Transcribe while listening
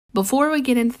Before we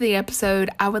get into the episode,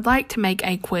 I would like to make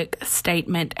a quick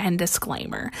statement and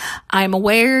disclaimer. I'm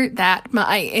aware that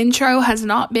my intro has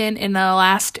not been in the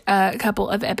last couple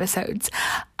of episodes.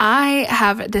 I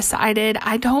have decided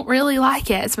I don't really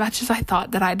like it as much as I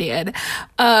thought that I did.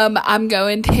 I'm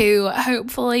going to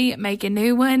hopefully make a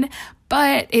new one,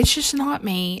 but it's just not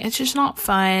me. It's just not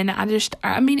fun.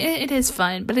 It is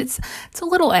fun, but it's a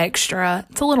little extra.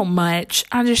 It's a little much.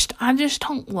 I just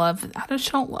don't love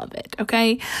it.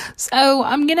 Okay. So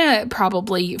I'm going to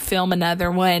probably film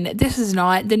another one. This is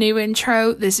not the new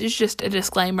intro. This is just a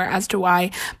disclaimer as to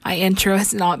why my intro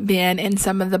has not been in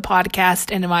some of the podcast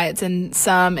and why it's in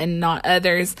some and not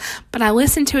others. But I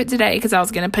listened to it today because I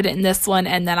was going to put it in this one.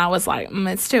 And then I was like,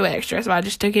 it's too extra. So I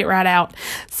just took it right out.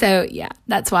 So yeah,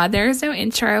 that's why there's no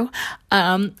intro.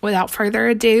 Without further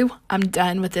ado, I'm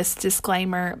done with this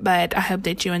disclaimer, but I hope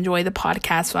that you enjoy the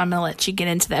podcast, so I'm going to let you get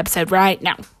into the episode right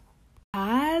now.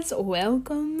 Guys,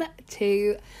 welcome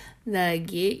to the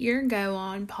Get Your Go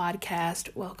On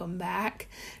podcast. Welcome back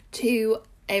to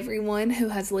everyone who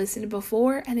has listened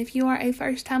before, and if you are a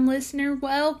first-time listener,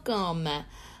 welcome.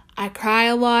 I cry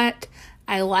a lot,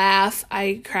 I laugh,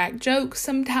 I crack jokes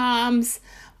sometimes,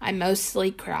 I mostly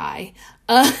cry.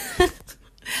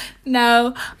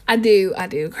 No, I do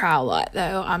cry a lot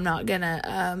though. I'm not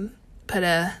gonna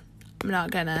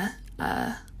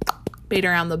beat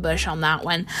around the bush on that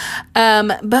one.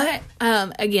 But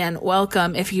again,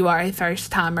 welcome if you are a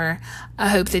first timer. I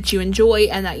hope that you enjoy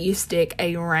and that you stick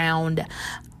around.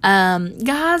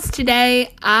 Guys,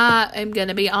 today I am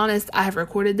gonna be honest, I have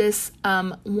recorded this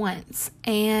once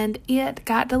and it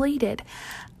got deleted.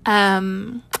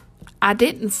 I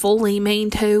didn't fully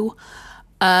mean to.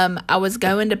 I was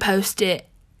going to post it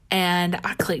and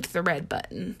I clicked the red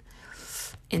button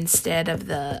instead of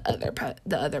the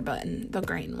other button, the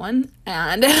green one.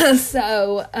 And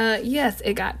so, yes,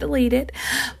 it got deleted,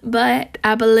 but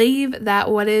I believe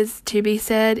that what is to be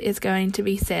said is going to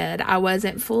be said. I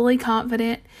wasn't fully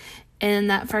confident in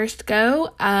that first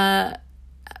go,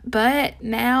 but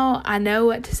now I know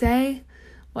what to say,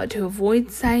 what to avoid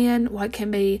saying, what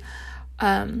can be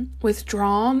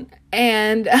withdrawn.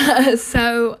 And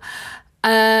so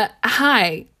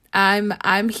hi,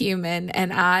 I'm human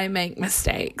and I make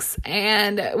mistakes,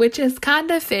 and which is kind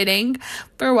of fitting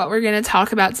for what we're going to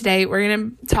talk about today. We're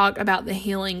going to talk about the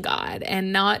healing God,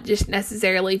 and not just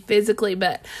necessarily physically,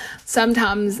 but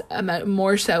sometimes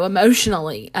more so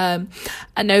emotionally. I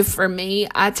know for me,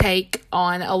 I take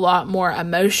on a lot more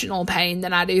emotional pain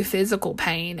than I do physical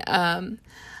pain.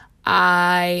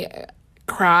 I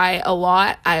cry a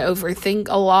lot. I overthink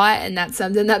a lot, and that's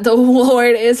something that the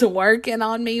Lord is working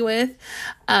on me with.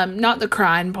 Not the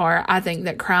crying part. I think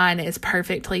that crying is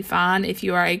perfectly fine if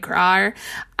you are a crier.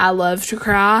 I love to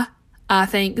cry. I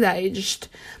think that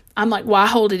I'm like, why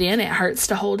hold it in? It hurts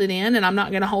to hold it in, and I'm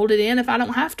not going to hold it in if I don't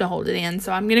have to hold it in,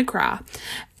 so I'm going to cry.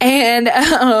 And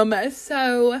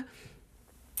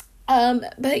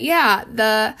but yeah,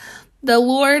 the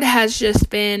Lord has just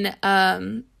been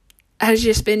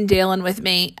dealing with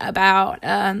me about,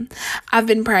 I've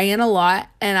been praying a lot,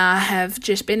 and I have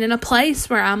just been in a place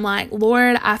where I'm like,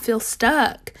 Lord, I feel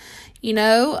stuck.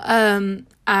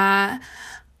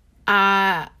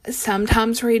 I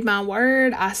sometimes read my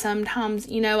word. I sometimes,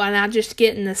 and I just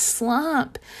get in this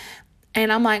slump,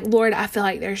 and I'm like, Lord, I feel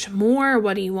like there's more.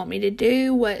 What do you want me to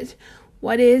do?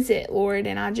 What is it, Lord?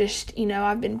 And I just,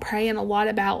 I've been praying a lot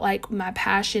about like my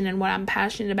passion and what I'm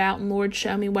passionate about. And Lord,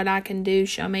 show me what I can do.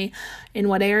 Show me in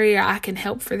what area I can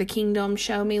help for the kingdom.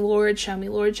 Show me, Lord. Show me,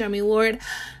 Lord. Show me, Lord.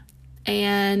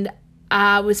 And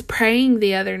I was praying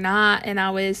the other night, and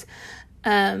I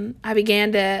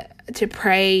began to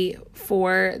pray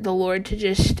for the Lord to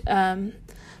just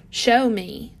show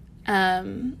me,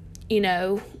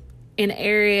 an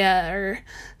area or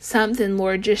something.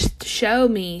 Lord, just show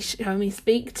me,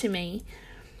 speak to me.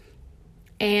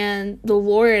 And the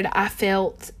Lord, I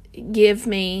felt, give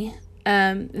me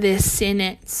this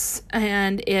sentence,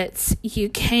 and it's, you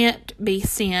can't be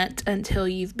sent until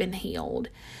you've been healed.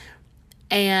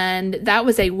 And that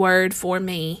was a word for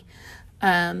me,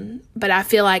 but I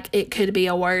feel like it could be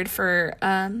a word for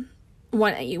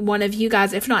one of you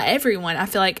guys, if not everyone. I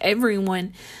feel like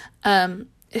everyone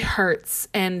hurts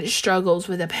and struggles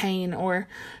with a pain or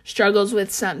struggles with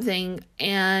something.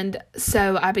 And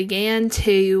so I began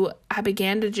to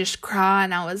just cry,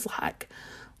 and I was like,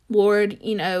 Lord,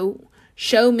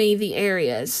 show me the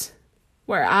areas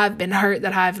where I've been hurt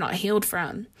that I've not healed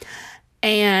from.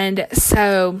 And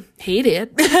so he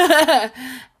did.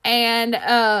 And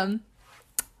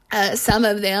some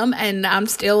of them, and I'm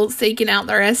still seeking out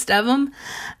the rest of them.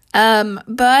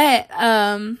 But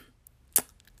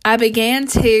I began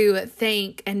to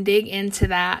think and dig into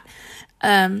that.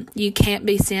 You can't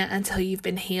be sent until you've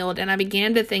been healed. And I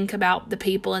began to think about the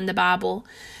people in the Bible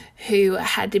who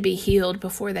had to be healed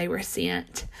before they were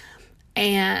sent.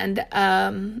 And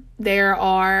there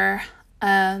are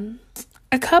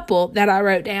a couple that I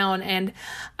wrote down, and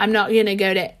I'm not going to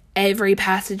go to every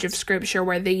passage of Scripture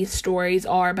where these stories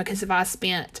are, because if I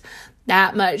spent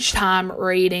that much time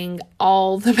reading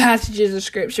all the passages of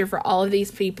Scripture for all of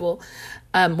these people,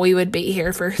 we would be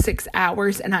here for 6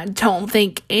 hours, and I don't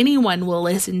think anyone will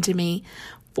listen to me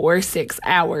for 6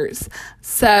 hours.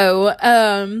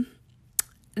 So,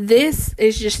 this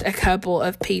is just a couple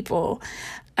of people.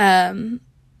 Let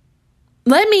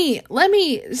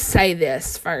me say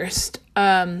this first.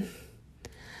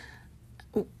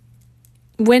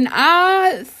 When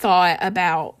I thought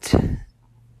about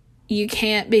you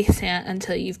can't be sent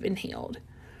until you've been healed,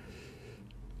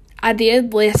 I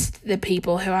did list the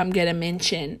people who I'm going to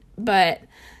mention, but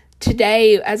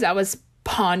today, as I was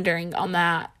pondering on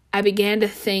that, I began to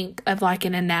think of like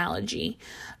an analogy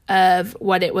of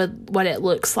what it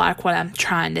looks like, what I'm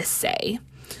trying to say.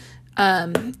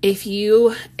 If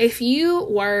you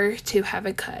were to have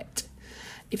a cut,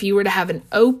 if you were to have an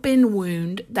open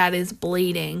wound that is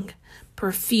bleeding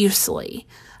profusely,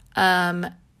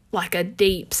 like a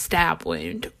deep stab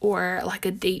wound or like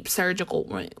a deep surgical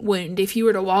wound, if you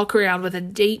were to walk around with a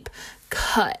deep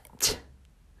cut,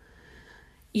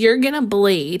 you're going to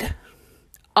bleed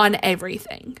on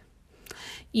everything.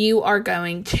 You are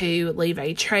going to leave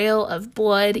a trail of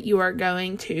blood. You are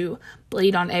going to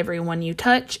bleed on everyone you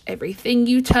touch, everything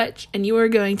you touch, and you are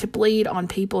going to bleed on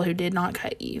people who did not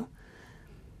cut you.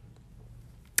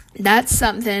 That's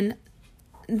something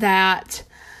that,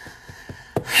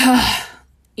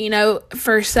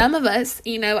 for some of us,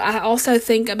 I also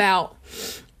think about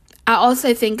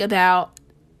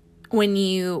when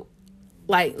you,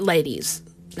 like, ladies,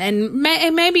 and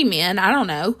maybe men, I don't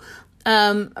know,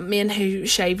 men who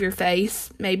shave your face,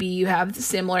 maybe you have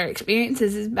similar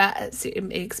experiences,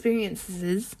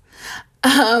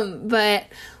 but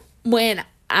when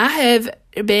I have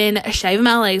been shaving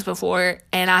my legs before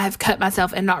and I have cut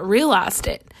myself and not realized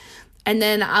it, and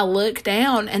then I look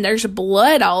down and there's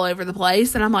blood all over the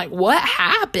place, and I'm like, what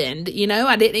happened?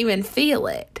 I didn't even feel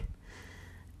it.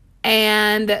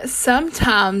 And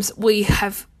sometimes we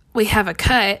have a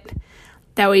cut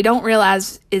that we don't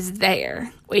realize is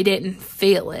there. We didn't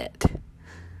feel it.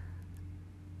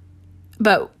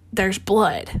 But there's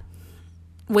blood.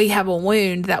 We have a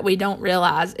wound that we don't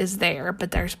realize is there,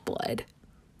 but there's blood.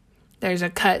 There's a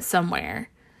cut somewhere,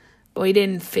 but we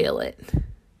didn't feel it.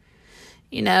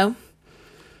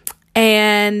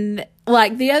 And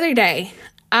like the other day,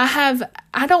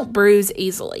 I don't bruise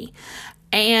easily.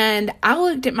 And I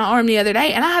looked at my arm the other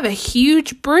day and I have a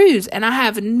huge bruise and I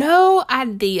have no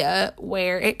idea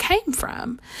where it came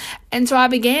from. And so I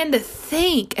began to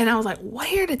think, and I was like,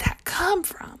 where did that come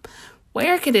from?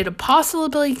 Where could it have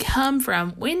possibly come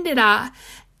from? When did I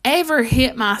ever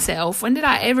hit myself? When did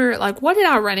I ever, what did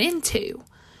I run into?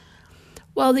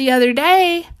 Well, the other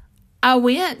day I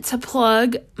went to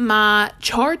plug my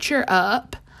charger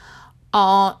up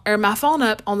my phone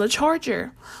up on the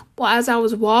charger. Well, as I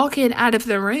was walking out of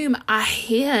the room, I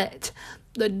hit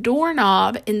the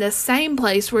doorknob in the same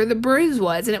place where the bruise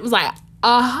was. And it was like,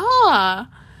 aha,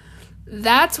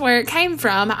 that's where it came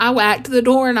from. I whacked the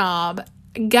doorknob.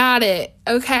 Got it.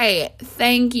 Okay.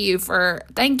 Thank you for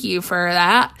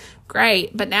that.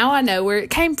 Great. But now I know where it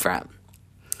came from.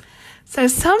 So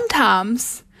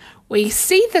sometimes we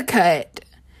see the cut,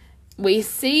 we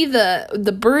see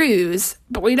the bruise,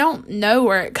 but we don't know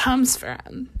where it comes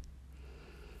from.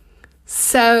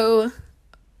 So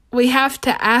we have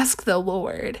to ask the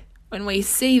Lord when we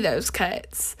see those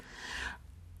cuts,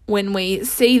 when we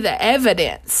see the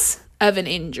evidence of an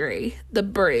injury, the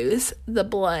bruise, the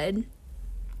blood,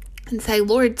 and say,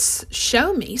 Lord,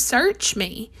 show me, search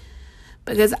me,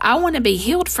 because I want to be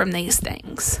healed from these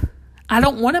things. I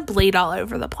don't want to bleed all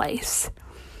over the place.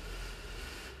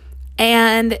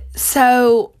 And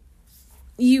so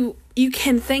you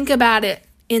can think about it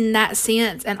in that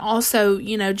sense. And also,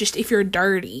 just if you're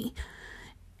dirty,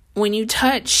 when you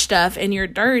touch stuff and you're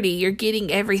dirty, you're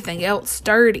getting everything else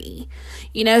dirty.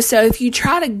 So if you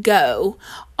try to go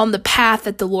on the path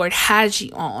that the Lord has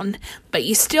you on, but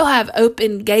you still have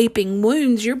open, gaping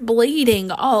wounds, you're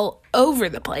bleeding all over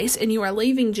the place, and you are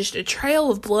leaving just a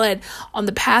trail of blood on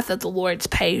the path that the Lord's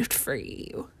paved for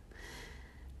you.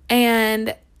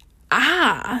 And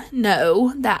I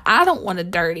know that I don't want to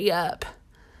dirty up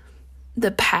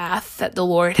the path that the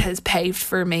Lord has paved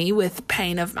for me with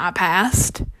pain of my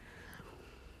past.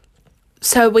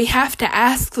 So we have to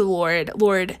ask the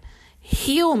Lord,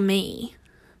 heal me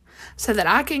so that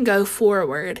I can go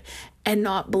forward and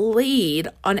not bleed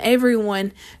on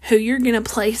everyone who you're going to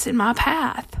place in my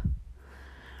path.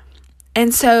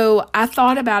 And so I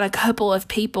thought about a couple of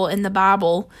people in the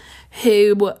Bible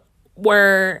who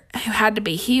had to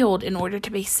be healed in order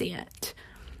to be sent.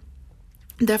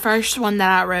 The first one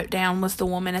that I wrote down was the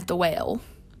woman at the well.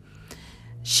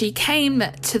 She came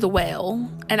to the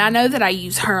well, and I know that I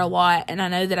use her a lot, and I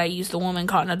know that I use the woman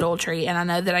caught in adultery, and I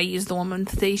know that I use the woman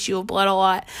with the issue of blood a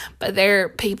lot, but they're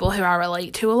people who I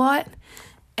relate to a lot.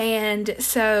 And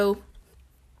so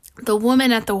the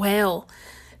woman at the well,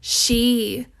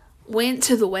 she went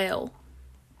to the well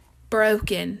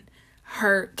broken,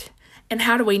 hurt. And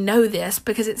how do we know this?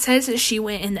 Because it says that she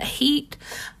went in the heat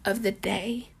of the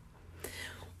day.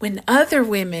 When other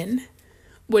women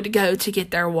would go to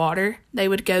get their water, they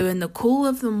would go in the cool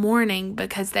of the morning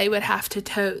because they would have to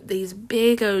tote these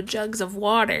big old jugs of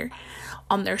water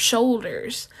on their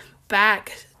shoulders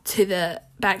back to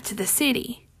the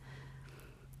city.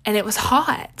 And it was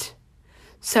hot.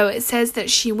 So it says that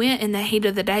she went in the heat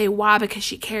of the day. Why? Because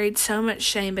she carried so much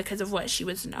shame because of what she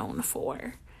was known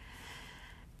for.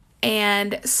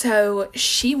 And so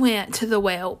she went to the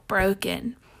well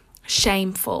broken,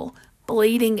 shameful,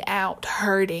 bleeding out,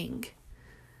 hurting,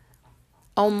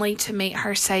 only to meet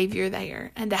her Savior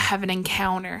there and to have an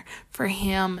encounter for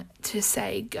him to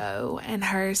say, go, and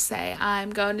her say,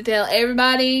 I'm going to tell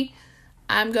everybody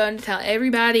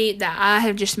that I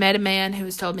have just met a man who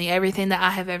has told me everything that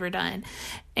I have ever done.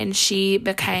 And she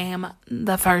became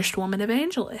the first woman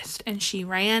evangelist. And she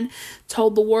ran,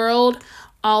 told the world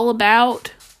all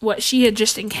about what she had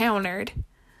just encountered.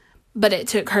 But it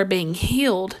took her being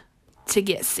healed to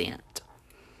get sent.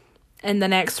 And the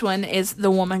next one is the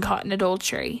woman caught in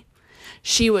adultery.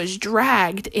 She was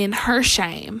dragged in her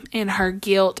shame, in her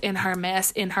guilt, in her mess,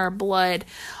 in her blood,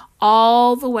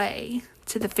 all the way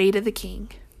to the feet of the king.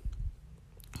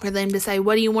 For them to say,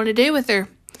 what do you want to do with her?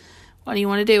 What do you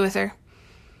want to do with her?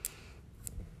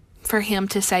 For him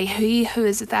to say, he who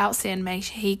is without sin, may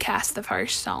he cast the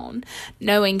first stone,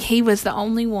 knowing he was the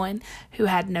only one who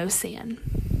had no sin.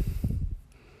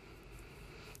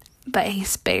 But he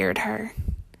spared her.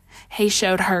 He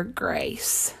showed her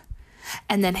grace.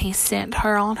 And then he sent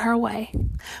her on her way.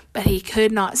 But he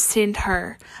could not send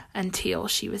her until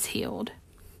she was healed.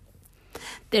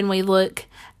 Then we look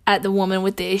at the woman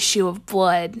with the issue of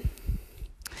blood.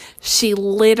 She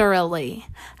literally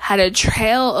had a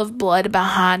trail of blood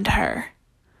behind her.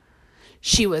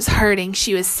 She was hurting.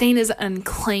 She was seen as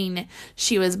unclean.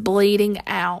 She was bleeding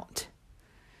out.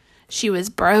 She was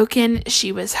broken.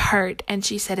 She was hurt. And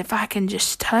she said, if I can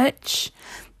just touch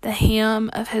the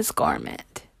hem of his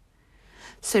garment.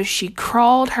 So she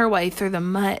crawled her way through the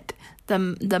mud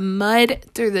through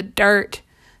the dirt,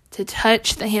 to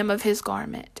touch the hem of his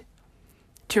garment,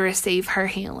 to receive her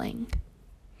healing.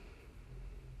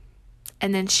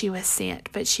 And then she was sent,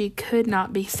 but she could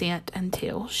not be sent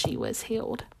until she was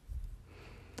healed.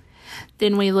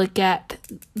 Then we look at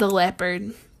the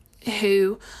leopard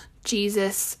who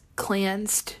Jesus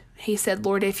cleansed. He said,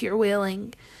 Lord, if you're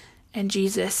willing. And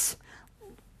Jesus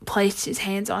placed his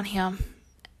hands on him.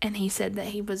 And he said that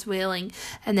he was willing.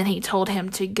 And then he told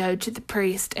him to go to the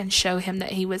priest and show him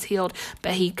that he was healed.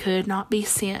 But he could not be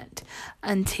sent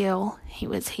until he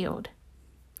was healed.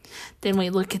 Then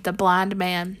we look at the blind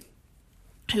man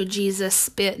who Jesus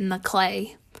spit in the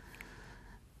clay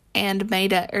and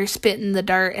spit in the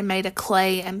dirt and made a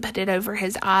clay and put it over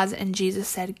his eyes. And Jesus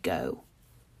said, go.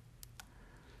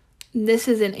 This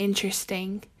is an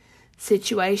interesting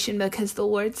situation because the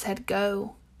Lord said,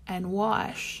 go and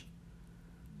wash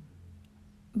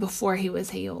before he was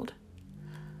healed.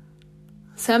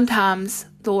 Sometimes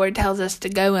the Lord tells us to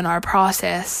go in our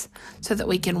process so that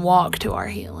we can walk to our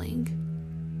healing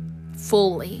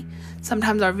fully.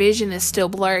 Sometimes our vision is still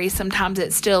blurry. Sometimes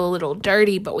it's still a little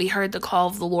dirty, but we heard the call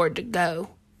of the Lord to go.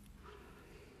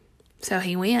 So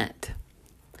he went.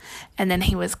 And then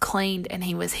he was cleaned and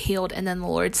he was healed. And then the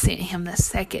Lord sent him the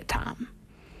second time.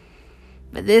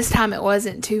 But this time it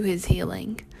wasn't to his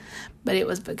healing, but it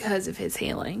was because of his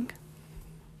healing.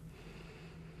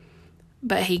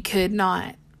 But he could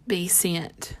not be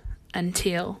sent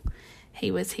until he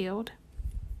was healed.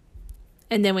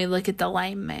 And then we look at the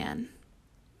lame man.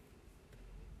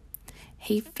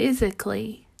 He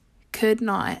physically could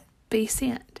not be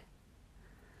sent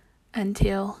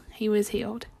until he was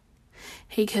healed.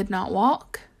 He could not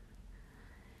walk.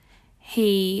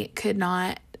 He could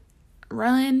not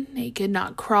run. He could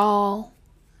not crawl.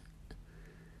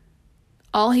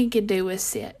 All he could do was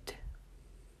sit.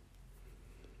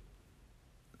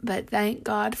 But thank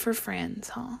God for friends,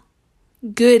 huh?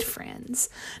 Good friends.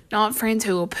 Not friends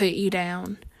who will put you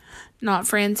down. Not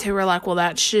friends who are like, well,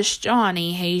 that's just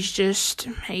Johnny. He just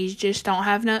don't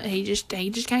have no, he just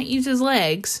can't use his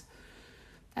legs.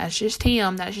 That's just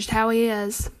him. That's just how he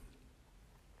is.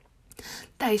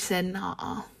 They said,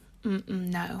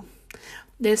 no.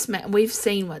 This man, we've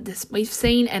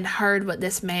seen and heard what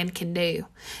this man can do.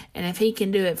 And if he can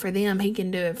do it for them, he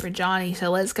can do it for Johnny. So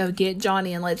let's go get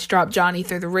Johnny and let's drop Johnny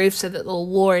through the roof so that the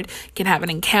Lord can have an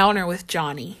encounter with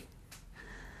Johnny.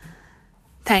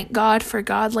 Thank God for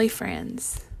godly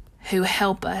friends who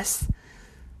help us.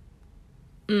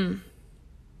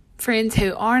 Friends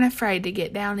who aren't afraid to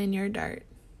get down in your dirt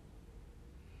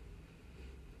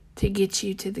to get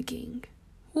you to the King.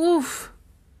 Woof.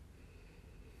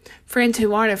 Friends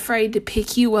who aren't afraid to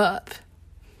pick you up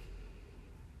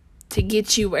to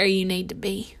get you where you need to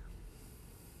be.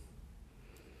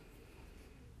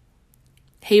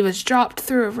 He was dropped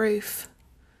through a roof.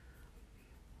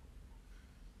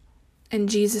 And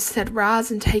Jesus said,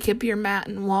 rise and take up your mat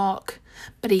and walk.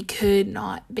 But he could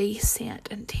not be sent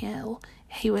until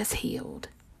he was healed.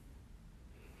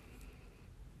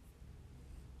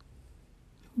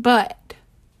 But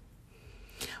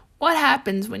what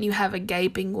happens when you have a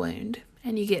gaping wound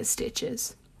and you get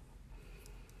stitches?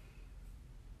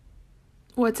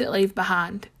 What's it leave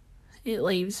behind? It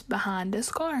leaves behind a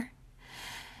scar.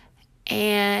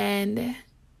 And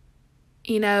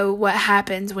you know what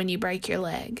happens when you break your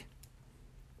leg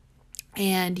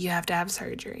and you have to have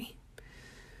surgery?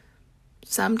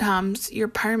 Sometimes you're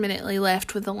permanently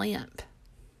left with a limp.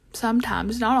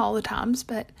 Sometimes, not all the times,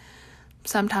 but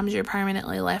sometimes you're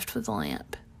permanently left with a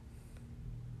limp.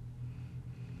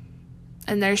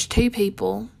 And there's two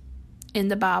people in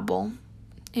the Bible,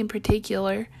 in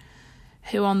particular,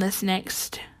 who on this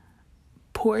next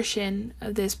portion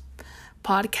of this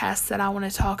podcast that I want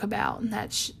to talk about, and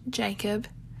that's Jacob,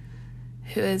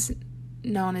 who is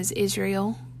known as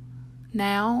Israel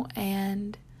now,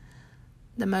 and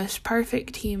the most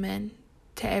perfect human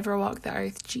to ever walk the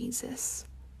earth, Jesus.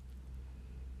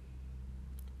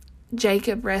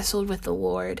 Jacob wrestled with the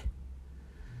Lord.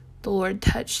 The Lord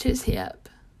touched his hip.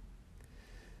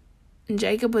 And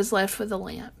Jacob was left with a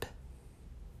limp.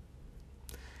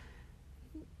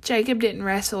 Jacob didn't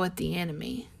wrestle with the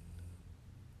enemy.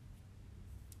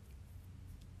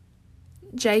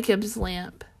 Jacob's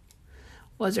limp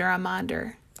was a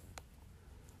reminder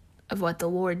of what the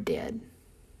Lord did,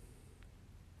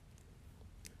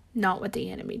 not what the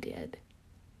enemy did.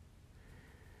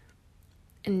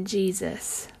 And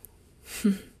Jesus,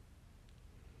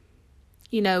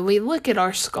 you know, we look at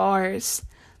our scars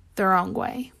the wrong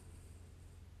way.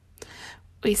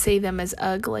 We see them as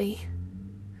ugly.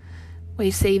 We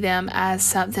see them as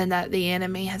something that the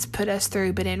enemy has put us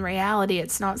through, but in reality,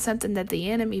 it's not something that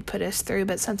the enemy put us through,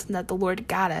 but something that the Lord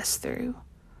got us through.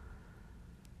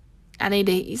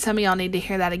 Some of y'all need to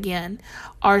hear that again.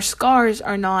 Our scars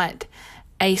are not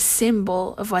a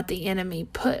symbol of what the enemy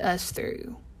put us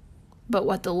through, but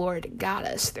what the Lord got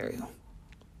us through.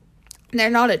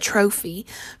 They're not a trophy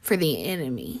for the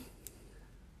enemy,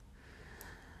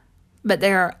 but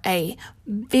they're a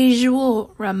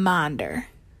visual reminder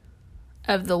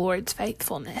of the Lord's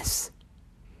faithfulness.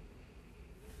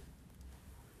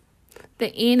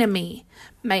 The enemy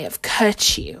may have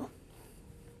cut you.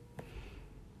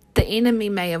 The enemy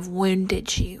may have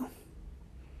wounded you.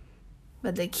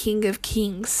 But the King of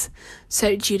Kings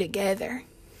sewed you together.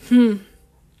 The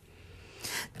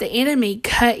enemy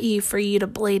cut you for you to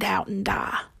bleed out and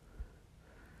die.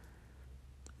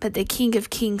 But the King of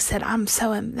Kings said, I'm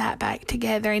sewing that back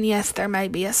together. And yes, there may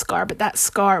be a scar, but that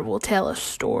scar will tell a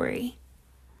story.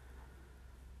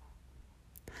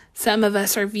 Some of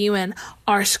us are viewing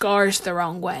our scars the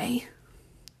wrong way.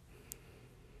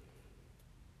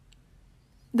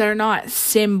 They're not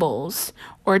symbols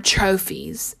or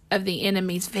trophies of the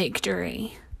enemy's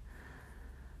victory,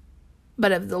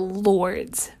 but of the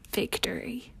Lord's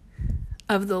victory,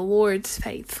 of the Lord's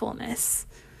faithfulness.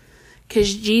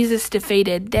 Because Jesus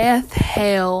defeated death,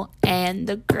 hell, and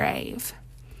the grave.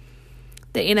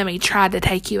 The enemy tried to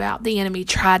take you out. The enemy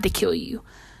tried to kill you.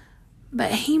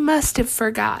 But he must have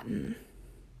forgotten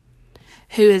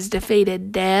who has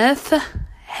defeated death,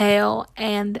 hell,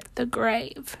 and the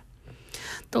grave.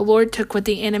 The Lord took what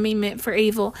the enemy meant for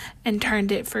evil and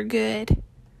turned it for good.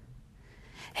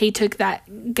 He took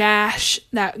that gash,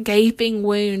 that gaping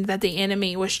wound that the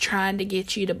enemy was trying to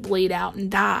get you to bleed out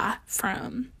and die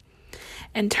from,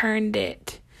 and turned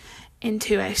it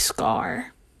into a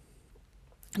scar.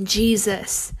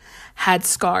 Jesus had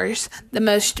scars. The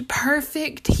most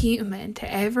perfect human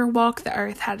to ever walk the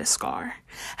earth had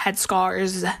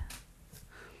scars.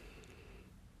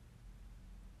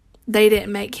 They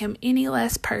didn't make him any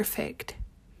less perfect.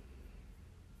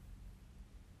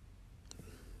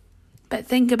 But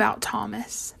think about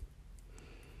Thomas.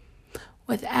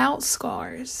 Without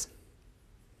scars,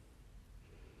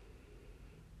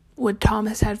 would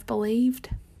Thomas have believed?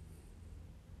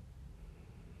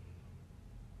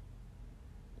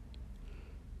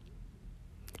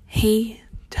 He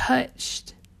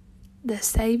touched the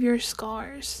Savior's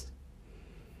scars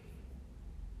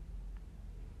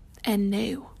and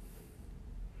knew.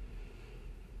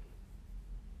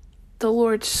 The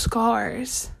Lord's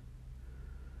scars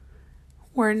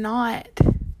were not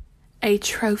a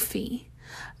trophy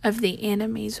of the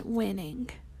enemy's winning,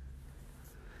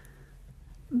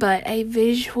 but a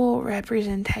visual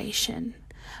representation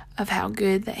of how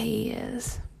good that he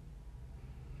is,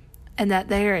 and that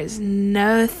there is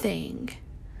nothing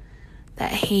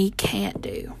that he can't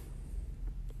do.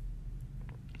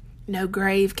 No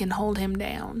grave can hold him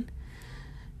down.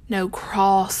 No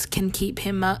cross can keep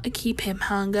him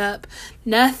hung up.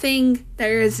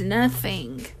 There is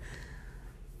nothing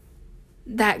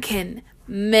that can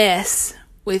mess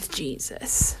with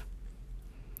Jesus.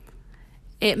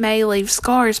 It may leave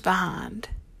scars behind,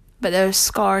 but those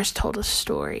scars told a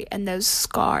story, and those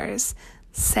scars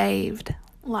saved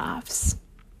lives.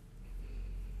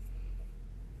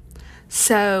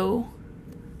 So,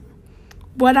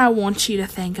 what I want you to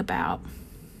think about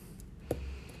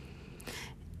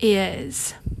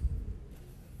is,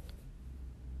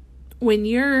 when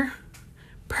you're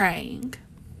praying,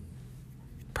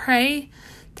 pray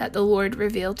that the Lord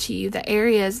reveal to you the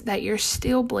areas that you're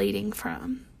still bleeding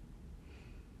from,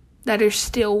 that are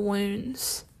still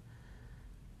wounds,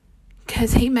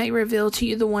 because he may reveal to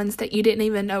you the ones that you didn't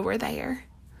even know were there,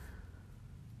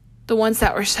 the ones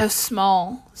that were so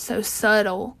small, so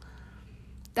subtle,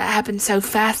 that happened so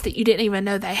fast that you didn't even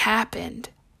know they happened.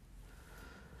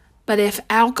 But if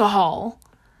alcohol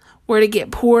were to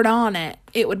get poured on it,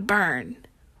 it would burn.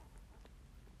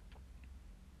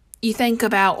 You think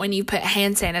about when you put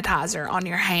hand sanitizer on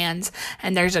your hands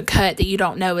and there's a cut that you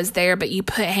don't know is there, but you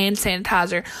put hand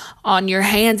sanitizer on your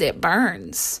hands, it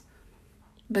burns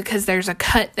because there's a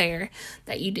cut there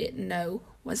that you didn't know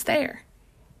was there.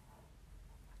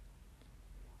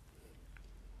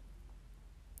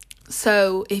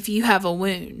 So if you have a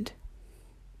wound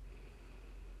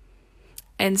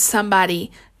and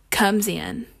somebody comes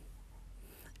in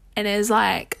and is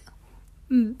like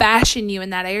bashing you in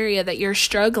that area that you're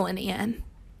struggling in,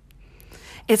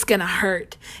 it's going to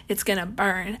hurt. It's going to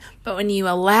burn. But when you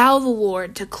allow the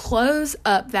Lord to close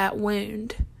up that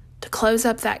wound, to close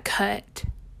up that cut,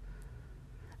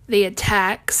 the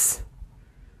attacks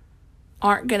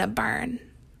aren't going to burn,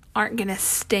 aren't going to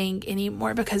sting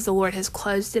anymore, because the Lord has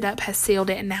closed it up, has sealed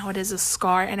it, and now it is a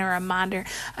scar and a reminder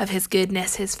of his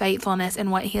goodness, his faithfulness, and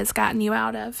what he has gotten you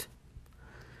out of.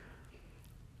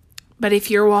 But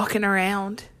if you're walking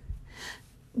around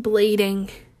bleeding,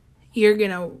 you're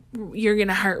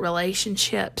gonna hurt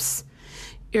relationships.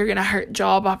 You're gonna hurt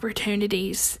job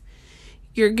opportunities.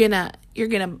 You're gonna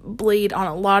bleed on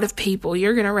a lot of people.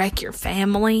 You're gonna wreck your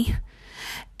family.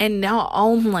 And not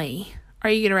only are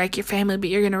you gonna wreck your family,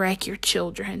 but you're gonna wreck your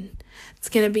children. It's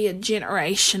gonna be a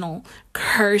generational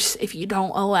curse if you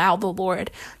don't allow the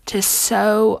Lord to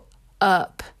sew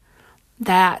up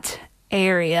that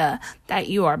area that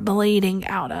you are bleeding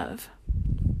out of.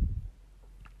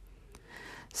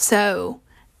 So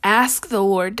ask the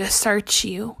Lord to search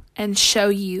you and show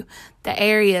you the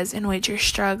areas in which you're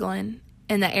struggling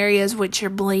and the areas which you're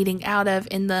bleeding out of.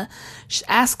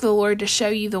 Ask the Lord to show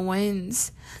you the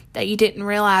wounds that you didn't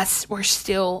realize were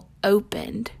still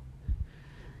opened.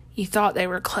 You thought they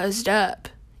were closed up.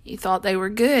 You thought they were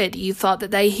good. You thought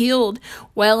that they healed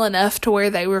well enough to where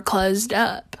they were closed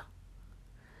up.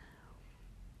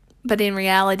 But in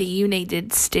reality, you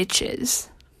needed stitches.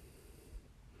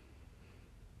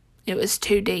 It was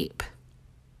too deep.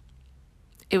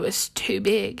 It was too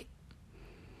big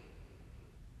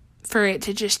for it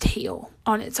to just heal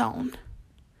on its own.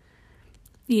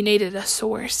 You needed a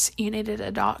source. You needed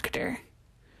a doctor.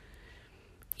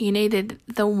 You needed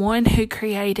the one who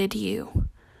created you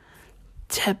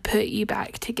to put you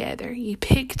back together. You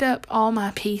picked up all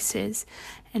my pieces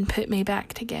and put me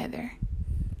back together.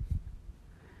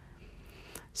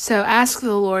 So ask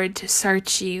the Lord to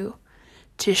search you,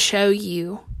 to show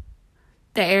you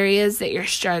the areas that you're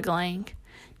struggling,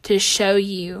 to show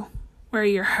you where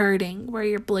you're hurting, where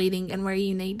you're bleeding, and where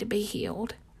you need to be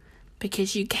healed.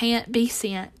 Because you can't be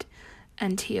sent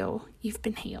until you've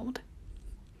been healed.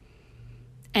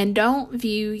 And don't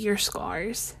view your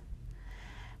scars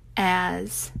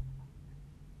as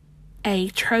a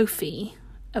trophy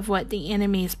of what the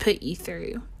enemy has put you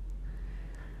through.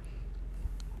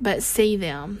 but see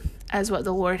them as what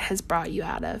the Lord has brought you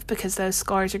out of, because those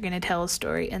scars are going to tell a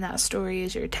story, and that story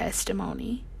is your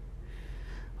testimony.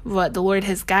 What the Lord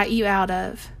has got you out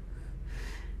of,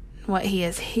 what He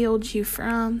has healed you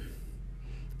from,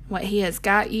 what He has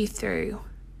got you through,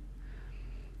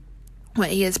 what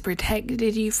He has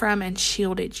protected you from and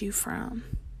shielded you from.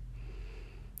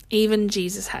 Even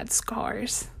Jesus had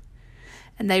scars,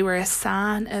 and they were a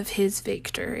sign of His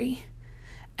victory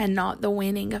and not the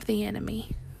winning of the enemy.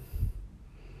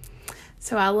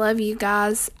 So I love you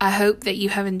guys. I hope that you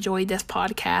have enjoyed this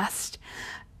podcast,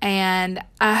 and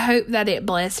I hope that it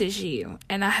blesses you,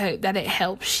 and I hope that it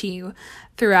helps you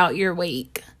throughout your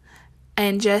week.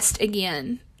 And just,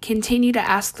 again, continue to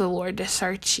ask the Lord to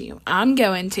search you. I'm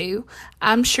going to.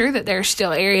 I'm sure that there's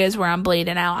still areas where I'm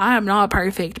bleeding out. I am not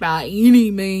perfect by any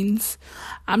means.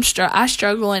 I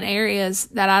struggle in areas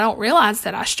that I don't realize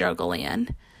that I struggle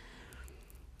in.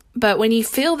 But when you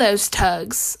feel those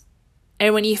tugs,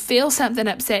 and when you feel something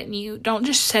upsetting you, don't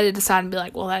just set it aside and be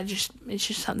like, well, it's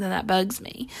just something that bugs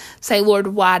me. Say, Lord,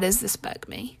 why does this bug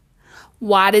me?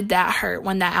 Why did that hurt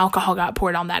when that alcohol got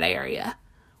poured on that area?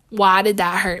 Why did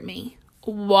that hurt me?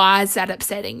 Why is that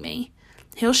upsetting me?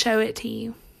 He'll show it to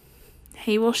you.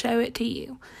 He will show it to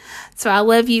you. So I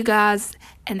love you guys,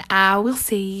 and I will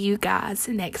see you guys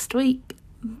next week.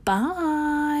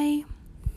 Bye.